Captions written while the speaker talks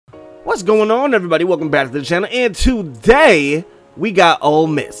What's going on, everybody? Welcome back to the channel, and today we got Ole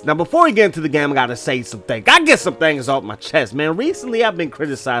Miss. Now, before we get into the game, I gotta say some things. I get some things off my chest, man. Recently, I've been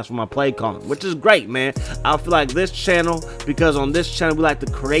criticized for my play calling, which is great, man. I feel like this channel, because on this channel, we like to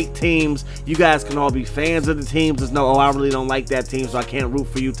create teams. You guys can all be fans of the teams. There's no, oh, I really don't like that team, so I can't root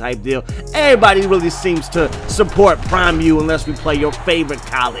for you type deal. Everybody really seems to support Prime U unless we play your favorite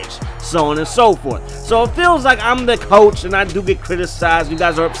college, so on and so forth. So it feels like I'm the coach, and I do get criticized. You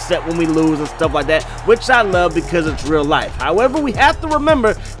guys are upset when we lose and stuff like that, which I love because it's real life. However, we have to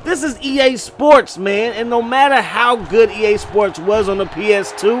remember, this is EA Sports, man, and no matter how good EA Sports was on the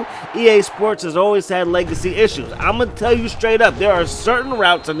PS2, EA Sports has always had legacy issues. I'm going to tell you straight up, there are certain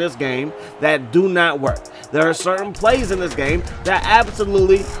routes in this game that do not work. There are certain plays in this game that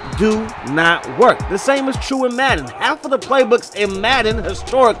absolutely do not work. The same is true in Madden. Half of the playbooks in Madden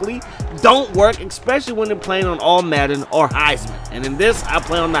historically don't work, especially when they're playing on All Madden or Heisman. And in this, I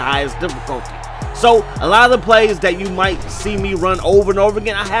play on the highest difficulty. So a lot of the plays that you might see me run over and over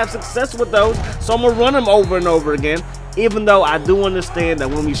again, I have success with those, so I'm going to run them over and over again. Even though I do understand that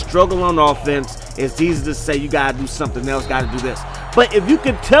when we struggle on offense, it's easy to say you got to do something else, got to do this. But if you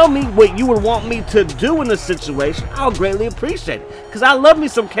could tell me what you would want me to do in this situation, I'll greatly appreciate it. Because I love me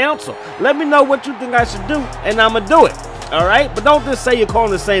some counsel. Let me know what you think I should do, and I'm going to do it. Alright? But don't just say you're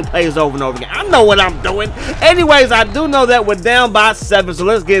calling the same plays over and over again. I know what I'm doing. Anyways, I do know that we're down by 7, so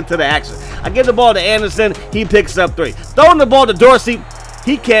let's get into the action. I get the ball to Anderson, he picks up 3. Throwing the ball to Dorsey,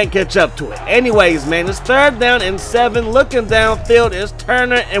 he can't catch up to it. Anyways, man, it's 3rd down and 7. Looking downfield is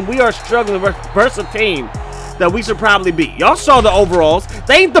Turner, and we are struggling versus a team that we should probably beat. Y'all saw the overalls.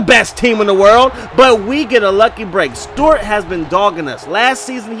 They ain't the best team in the world, but we get a lucky break. Stewart has been dogging us. Last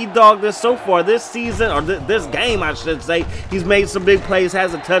season, he dogged us. So far this season, or this game, I should say, he's made some big plays,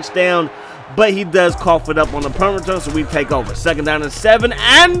 has a touchdown, but he does cough it up on the punt return, so we take over. 2nd down and 7.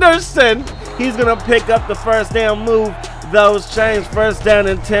 Anderson, he's going to pick up the 1st down move. Those chains. 1st down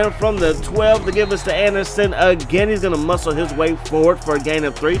and 10 from the 12 to give us to Anderson again. He's going to muscle his way forward for a gain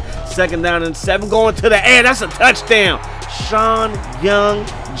of 3. 2nd down and 7 going to the air. That's a touchdown. Sean Young,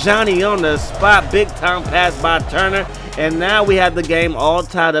 Johnny on the spot. Big time pass by Turner. And now we have the game all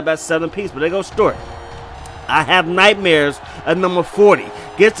tied up at 7 apiece. But there goes Stewart. I have nightmares at number 40.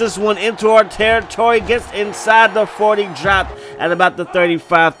 Gets this one into our territory. Gets inside the 40. Dropped at about the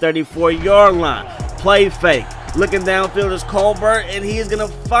 35-34 yard line. Play fake. Looking downfield is Colbert, and he is going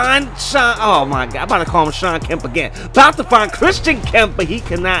to find Sean. Oh, my God. I'm about to call him Sean Kemp again. About to find Christian Kemp, but he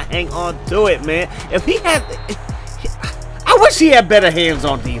cannot hang on to it, man. If he had... I wish he had better hands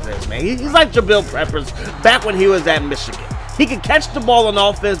on defense, man. He's like Jabril Peppers back when he was at Michigan. He could catch the ball on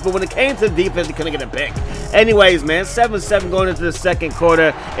offense, but when it came to defense, he couldn't get a pick. Anyways, man, 7-7 going into the 2nd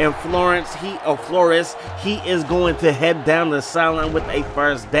quarter, and Flores, he is going to head down the sideline with a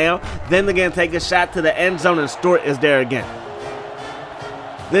 1st down. Then they're going to take a shot to the end zone, and Stewart is there again.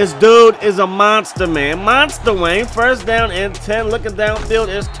 This dude is a monster, man. Monster Wayne. 1st down and 10. Looking downfield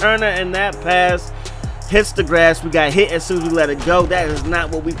is Turner, and that pass hits the grass. We got hit as soon as we let it go. That is not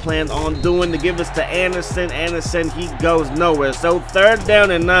what we planned on doing. To give us to Anderson. Anderson, he goes nowhere. So 3rd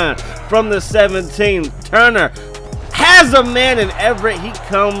down and 9 from the 17. Turner has a man in Everett. He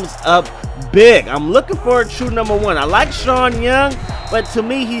comes up big. I'm looking for a true number 1. I like Sean Young, but to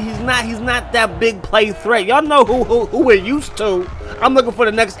me, he's not that big play threat. Y'all know who we're used to. I'm looking for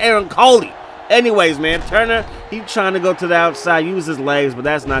the next Aaron Coley. Anyways, man, Turner, he's trying to go to the outside, use his legs, but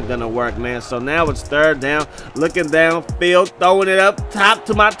that's not going to work, man. So now it's 3rd down, looking downfield, throwing it up top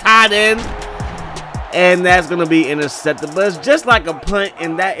to my tight end. And that's going to be intercepted. But it's just like a punt,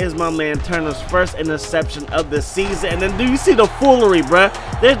 and that is my man Turner's 1st interception of the season. And then do you see the foolery, bruh?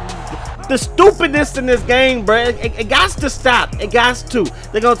 The stupidness in this game, bruh. It got to stop. It got to.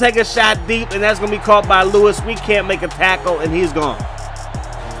 They're going to take a shot deep, and that's going to be caught by Lewis. We can't make a tackle, and he's gone.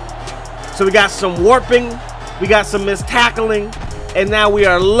 So we got some warping, we got some missed tackling, and now we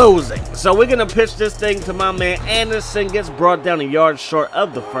are losing. So we're going to pitch this thing to my man Anderson. Gets brought down a yard short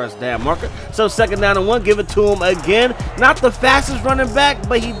of the 1st down marker. So 2nd down and 1, give it to him again. Not the fastest running back,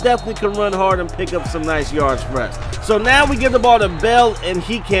 but he definitely can run hard and pick up some nice yards for us. So now we give the ball to Bell, and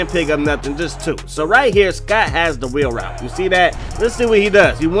he can't pick up nothing, just 2. So right here, Scott has the wheel route. You see that? Let's see what he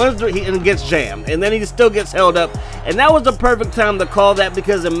does. He runs and gets jammed, and then he still gets held up. And that was the perfect time to call that,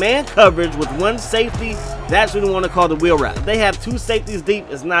 because in man coverage with 1 safety, that's when you want to call the wheel route. If they have 2 safeties deep,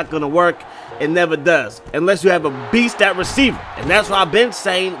 it's not going to work. It never does, unless you have a beast at receiver. And that's what I've been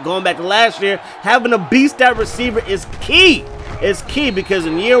saying, going back to last year, having a beast at receiver is key. It's key, because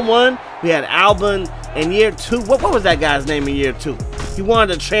in year 1, we had Albin. In year 2, what was that guy's name in year 2? He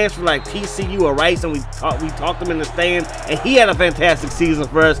wanted to transfer like TCU or Rice, and we talked him into staying, and he had a fantastic season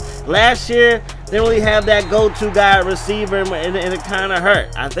for us. Last year, didn't really have that go-to guy at receiver, and it kind of hurt.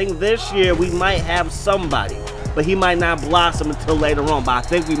 I think this year we might have somebody, but he might not blossom until later on. But I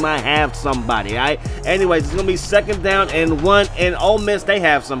think we might have somebody, all right? Anyways, it's going to be 2nd down and 1, and Ole Miss, they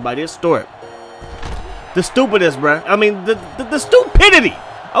have somebody. It's Stewart. The stupidest, bruh. I mean, the stupidity,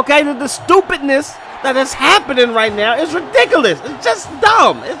 okay? The stupidness that is happening right now is ridiculous. It's just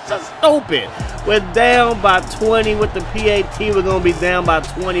dumb. It's just stupid. We're down by 20 with the PAT. We're going to be down by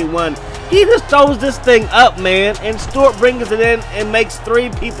 21. He just throws this thing up, man, and Stewart brings it in and makes 3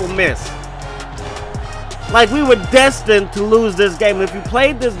 people miss. Like, we were destined to lose this game. And if you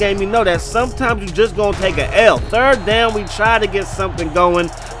played this game, you know that sometimes you're just going to take an L. 3rd down, we try to get something going.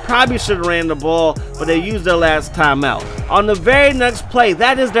 Probably should have ran the ball, but they used their last timeout. On the very next play,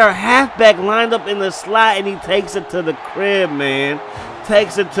 that is their halfback lined up in the slot, and he takes it to the crib, man.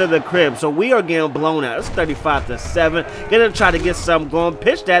 Takes it to the crib. So we are getting blown out. It's 35-7. Gonna try to get something going.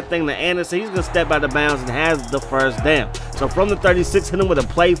 Pitch that thing to Anderson. He's gonna step out of bounds and has the 1st down. So from the 36, hit him with a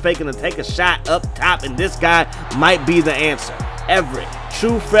play fake and to take a shot up top, and this guy might be the answer. Everett,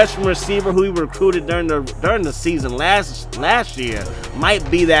 true freshman receiver who he recruited during the season last year, might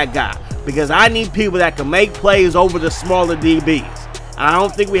be that guy, because I need people that can make plays over the smaller DBs. I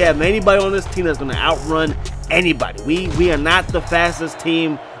don't think we have anybody on this team that's going to outrun anybody. We are not the fastest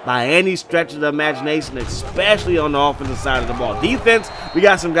team by any stretch of the imagination, especially on the offensive side of the ball. Defense, we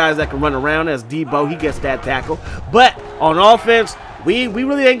got some guys that can run around. As Debo, he gets that tackle. But on offense, we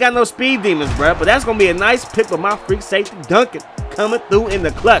really ain't got no speed demons, bruh. But that's going to be a nice pick with my free safety Duncan coming through in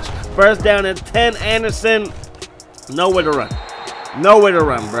the clutch. 1st down and 10. Anderson, nowhere to run. Nowhere to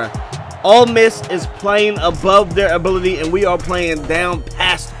run, bruh. Ole Miss is playing above their ability, and we are playing down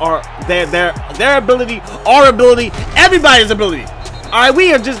past their ability, our ability, everybody's ability. All right,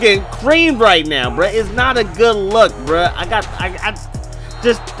 we are just getting creamed right now, bruh. It's not a good look, bruh.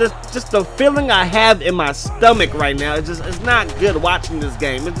 Just the feeling I have in my stomach right now. It's not good watching this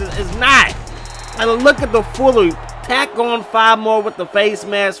game. It's not. And look at the foolery. Tack on 5 more with the face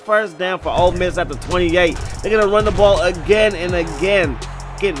mask. 1st down for Ole Miss at the 28. They're gonna run the ball again and again,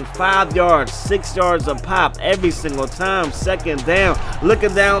 getting 5 yards, 6 yards a pop every single time. 2nd down, looking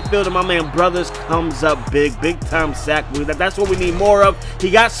downfield, and my man Brothers comes up big time sack. That's what we need more of.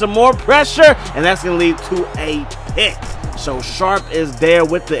 He got some more pressure, and that's gonna lead to a pick. So Sharp is there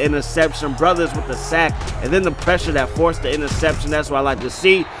with the interception, Brothers with the sack, and then the pressure that forced the interception. That's what I like to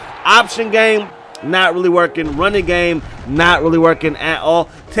see. Option game, not really working. Running game, not really working at all.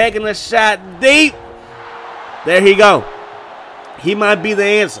 Taking a shot deep. There he go. He might be the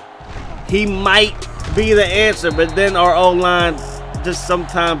answer. He might be the answer, but then our O-line just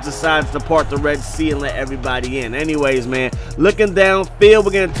sometimes decides to part the Red Sea and let everybody in. Anyways, man, looking downfield,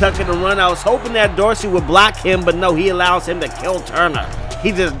 we're going to tuck it and run. I was hoping that Dorsey would block him, but no, he allows him to kill Turner.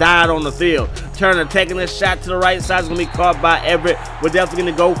 He just died on the field. Turner taking a shot to the right side is going to be caught by Everett. We're definitely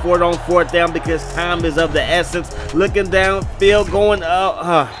going to go for it on 4th down because time is of the essence. Looking downfield, going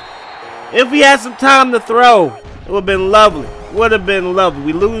up. If we had some time to throw, it would have been lovely. Would have been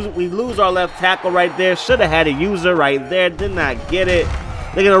lovely. We lose our left tackle right there. Should have had a user right there. Did not get it.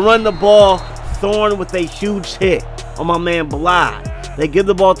 They're going to run the ball. Thorne with a huge hit on my man Bly. They give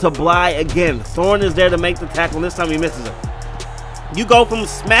the ball to Bly again. Thorne is there to make the tackle. This time he misses it. You go from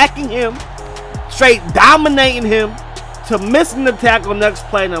smacking him, straight dominating him, to missing the tackle next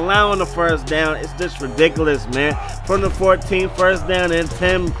play and allowing the 1st down. It's just ridiculous, man. From the 14, 1st down and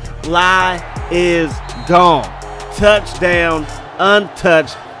 10. Bly is gone. Touchdown,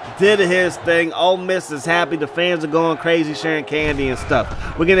 untouched, did his thing. Ole Miss is happy. The fans are going crazy, sharing candy and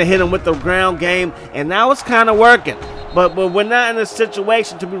stuff. We're going to hit him with the ground game, and now it's kind of working. But we're not in a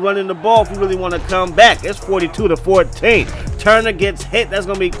situation to be running the ball if we really want to come back. It's 42-14. Turner gets hit. That's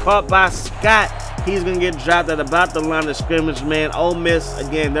going to be caught by Scott. He's going to get dropped at about the line of scrimmage, man. Ole Miss,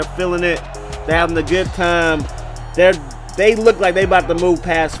 again, they're feeling it. They're having a good time. They look like they about to move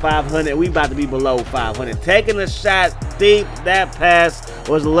past 500. We about to be below 500. Taking a shot deep. That pass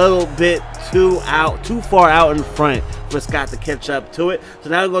was a little bit too far out in front for Scott to catch up to it. So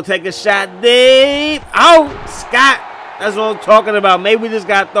now we're going to take a shot deep. Oh, Scott. That's what I'm talking about. Maybe we just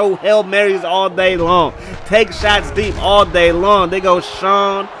got to throw Hail Marys all day long. Take shots deep all day long. They go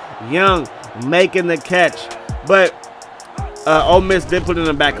Sean Young making the catch. But Ole Miss did put in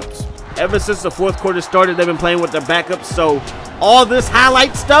the backups. Ever since the 4th quarter started, they've been playing with their backups. So all this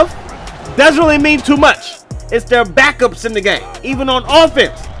highlight stuff doesn't really mean too much. It's their backups in the game. Even on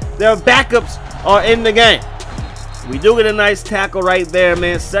offense, their backups are in the game. We do get a nice tackle right there,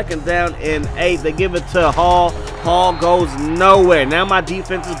 man. 2nd down and 8. They give it to Hall. Ball goes nowhere. Now my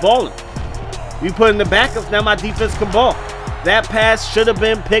defense is balling. We put in the backups, now my defense can ball. That pass should have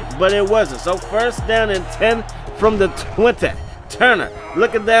been picked, but it wasn't. So first down and 10 from the 20. Turner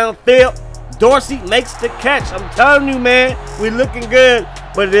looking downfield. Dorsey makes the catch. I'm telling you, man, we looking good,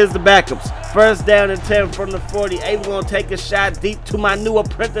 but it is the backups. First down and 10 from the 48. We're going to take a shot deep to my new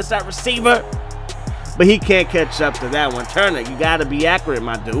apprentice at receiver, but he can't catch up to that one. Turner, you got to be accurate,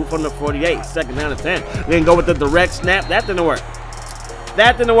 my dude, from the 48. Second down and 10. We didn't go with the direct snap. That didn't work.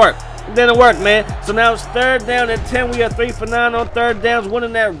 That didn't work. It didn't work, man. So now it's third down and 10. We are 3 for 9 on third downs,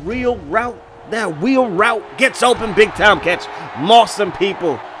 winning that real route. That wheel route gets open, big time catch. Moss some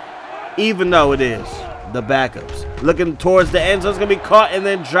people, even though it is the backups. Looking towards the end zone, it's going to be caught and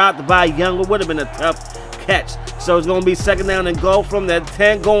then dropped by Young. It would have been a tough catch. So it's going to be second down and goal from that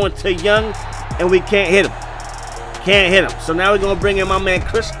 10 going to Young, and we can't hit him. Can't hit him. So now we're going to bring in my man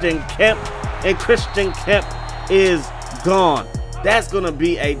Christian Kemp, and Christian Kemp is gone. That's going to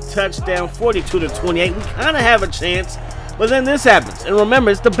be a touchdown, 42-28. We kind of have a chance, but then this happens. And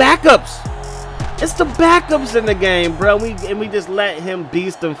remember, it's the backups. It's the backups in the game, bro. We just let him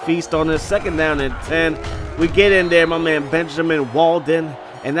beast and feast on this. Second down and 10. We get in there, my man Benjamin Walden.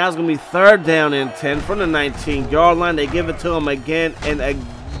 And that's going to be third down and 10 from the 19-yard line. They give it to him again and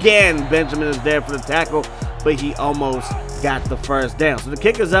again. Benjamin is there for the tackle, but he almost got the first down. So the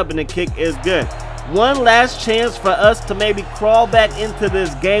kick is up and the kick is good. One last chance for us to maybe crawl back into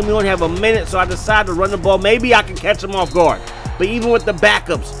this game. We only have a minute, so I decided to run the ball. Maybe I can catch him off guard. But even with the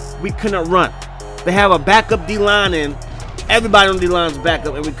backups, we couldn't run. They have a backup D-line in. Everybody on D-line's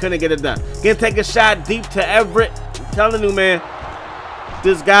backup, and we couldn't get it done. Gonna take a shot deep to Everett. I'm telling you, man,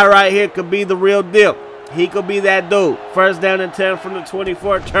 this guy right here could be the real deal. He could be that dude. First down and 10 from the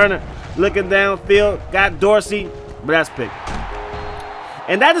 24. Turner looking downfield. Got Dorsey, but that's picked.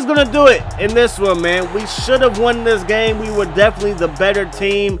 And that is going to do it in this one, man. We should have won this game. We were definitely the better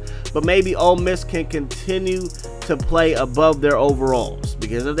team, but maybe Ole Miss can continue to play above their overalls.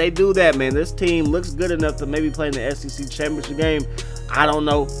 Because if they do that, man, this team looks good enough to maybe play in the SEC championship game. I don't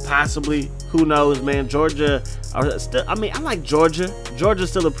know, possibly. Who knows, man? Georgia, I like Georgia. Georgia's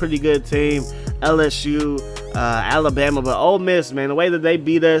still a pretty good team. LSU, Alabama, but Ole Miss, man, the way that they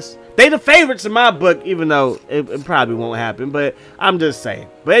beat us, they the favorites in my book, even though it probably won't happen, but I'm just saying.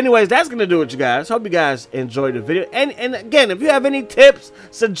 But anyways, that's going to do it, you guys. Hope you guys enjoyed the video. And again, if you have any tips,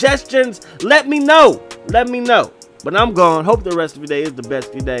 suggestions, let me know. Let me know. But I'm gone. Hope the rest of your day is the best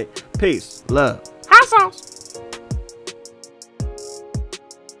of your day. Peace. Love. Hot sauce.